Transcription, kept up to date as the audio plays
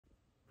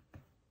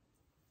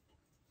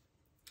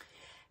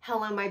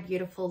Hello, my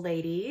beautiful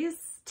ladies.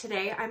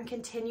 Today I'm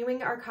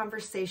continuing our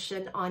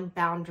conversation on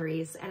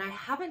boundaries, and I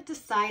haven't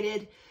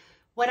decided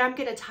what I'm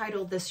going to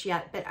title this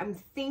yet, but I'm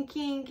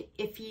thinking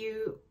if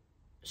you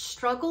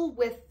struggle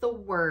with the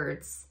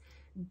words,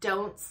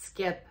 don't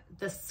skip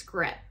the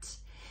script.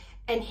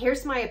 And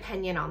here's my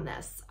opinion on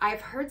this.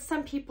 I've heard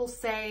some people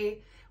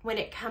say when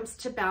it comes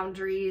to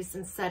boundaries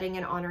and setting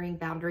and honoring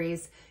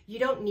boundaries, you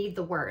don't need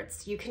the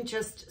words. You can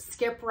just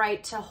skip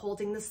right to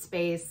holding the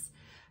space.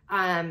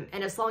 And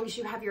as long as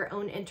you have your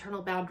own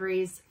internal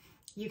boundaries,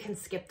 you can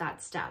skip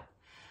that step.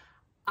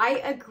 I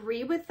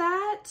agree with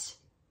that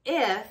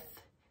if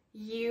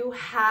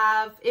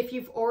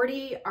you've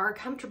already are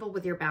comfortable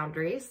with your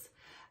boundaries.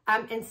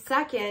 And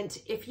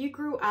second, if you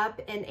grew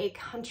up in a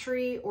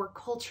country or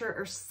culture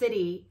or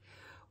city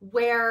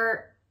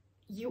where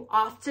you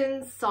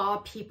often saw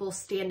people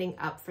standing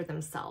up for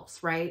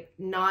themselves, right?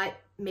 Not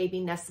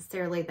maybe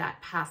necessarily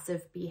that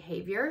passive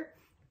behavior.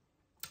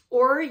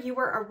 Or you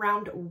were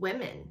around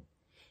women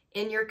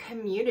in your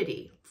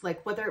community,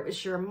 like whether it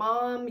was your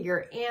mom,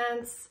 your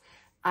aunts,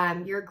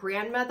 your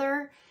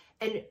grandmother,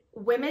 and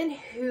women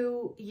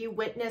who you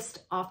witnessed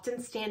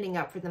often standing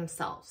up for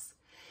themselves.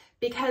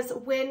 Because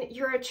when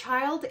you're a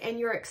child and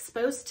you're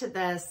exposed to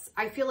this,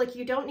 I feel like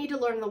you don't need to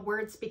learn the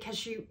words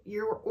because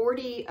you're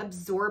already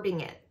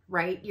absorbing it,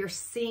 right? You're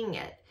seeing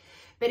it.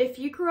 But if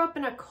you grew up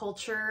in a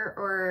culture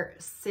or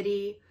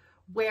city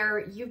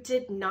where you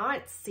did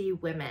not see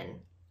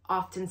women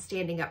often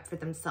standing up for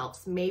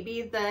themselves.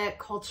 Maybe the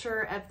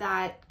culture of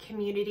that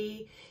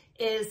community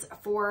is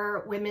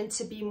for women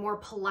to be more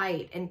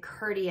polite and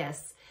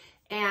courteous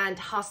and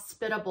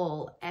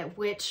hospitable,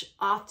 which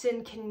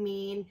often can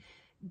mean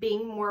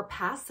being more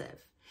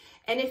passive.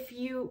 And if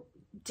you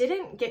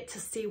didn't get to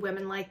see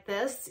women like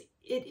this,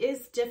 it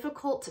is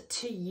difficult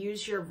to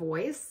use your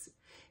voice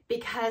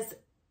because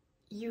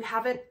you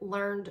haven't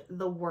learned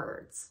the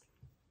words.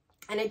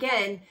 And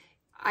again,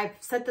 I've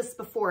said this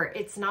before,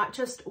 it's not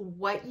just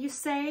what you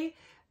say,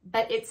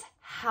 but it's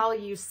how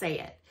you say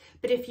it.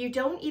 But if you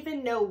don't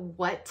even know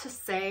what to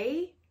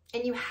say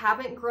and you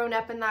haven't grown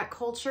up in that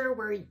culture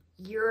where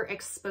you're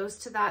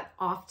exposed to that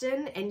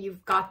often and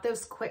you've got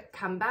those quick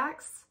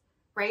comebacks,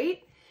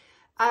 right?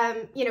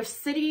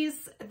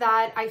 Cities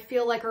that I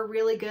feel like are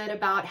really good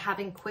about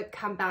having quick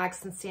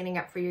comebacks and standing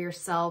up for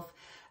yourself.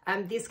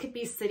 These could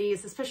be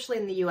cities, especially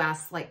in the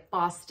US, like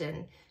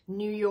Boston,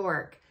 New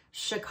York,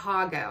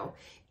 Chicago.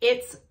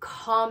 It's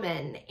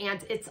common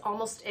and it's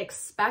almost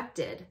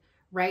expected,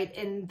 right,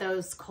 in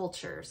those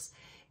cultures.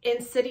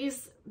 In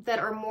cities that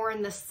are more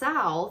in the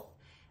South,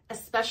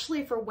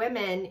 especially for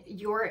women,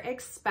 you're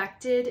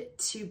expected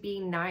to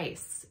be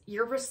nice.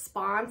 Your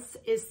response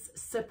is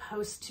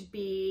supposed to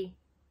be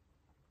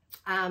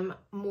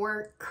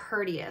more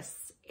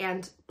courteous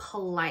and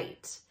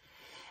polite.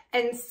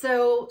 And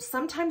so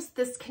sometimes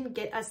this can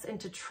get us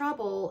into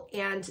trouble,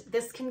 and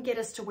this can get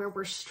us to where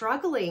we're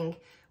struggling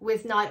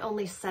with not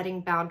only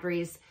setting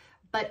boundaries,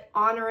 but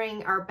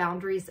honoring our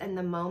boundaries in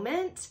the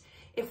moment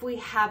if we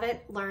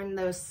haven't learned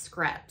those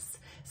scripts.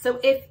 So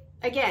if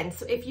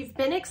you've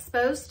been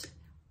exposed,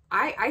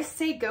 I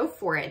say go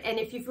for it. And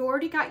if you've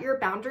already got your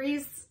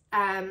boundaries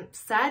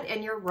set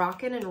and you're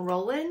rocking and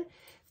rolling,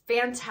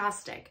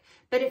 fantastic.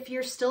 But if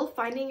you're still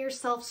finding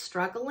yourself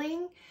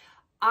struggling,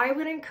 I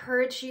would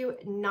encourage you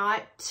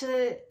not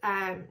to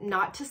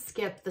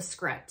skip the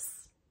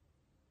scripts.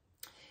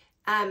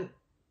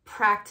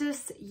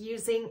 Practice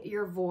using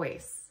your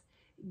voice,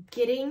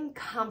 getting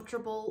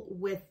comfortable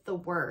with the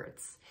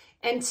words.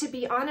 And to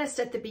be honest,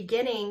 at the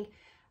beginning,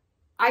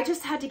 I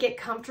just had to get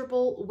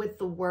comfortable with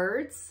the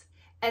words.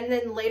 And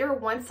then later,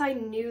 once I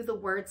knew the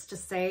words to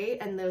say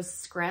and those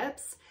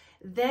scripts,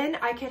 then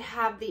I could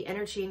have the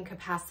energy and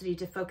capacity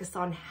to focus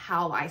on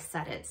how I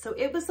said it. So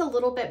it was a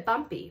little bit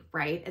bumpy,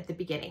 right, at the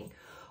beginning.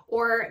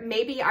 Or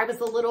maybe I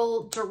was a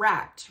little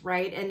direct,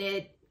 right? And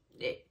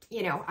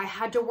I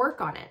had to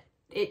work on it.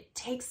 It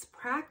takes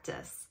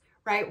practice,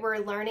 right? We're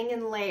learning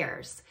in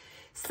layers.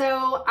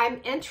 So I'm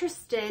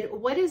interested,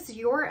 what is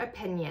your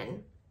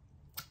opinion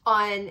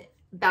on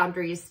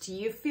boundaries? Do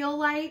you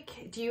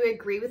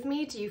agree with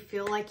me? Do you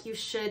feel like you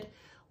should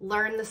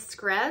learn the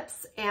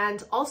scripts?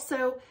 And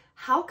also,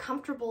 how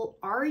comfortable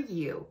are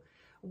you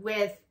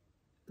with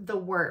the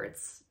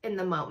words in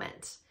the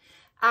moment?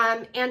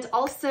 And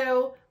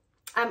also,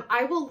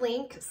 I will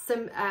link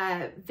some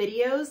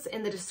videos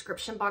in the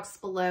description box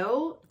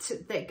below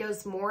that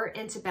goes more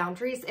into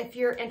boundaries. If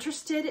you're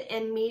interested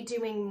in me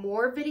doing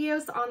more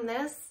videos on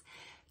this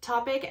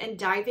topic and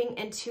diving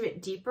into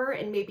it deeper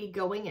and maybe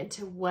going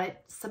into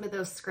what some of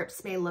those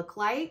scripts may look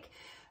like,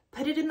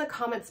 put it in the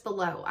comments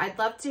below. I'd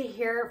love to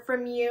hear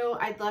from you.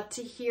 I'd love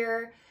to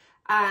hear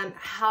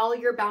how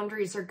your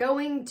boundaries are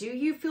going. Do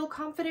you feel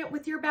confident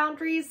with your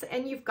boundaries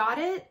and you've got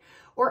it?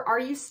 Or are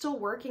you still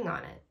working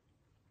on it?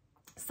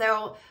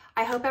 So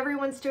I hope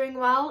everyone's doing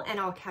well, and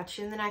I'll catch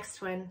you in the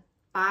next one.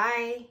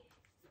 Bye.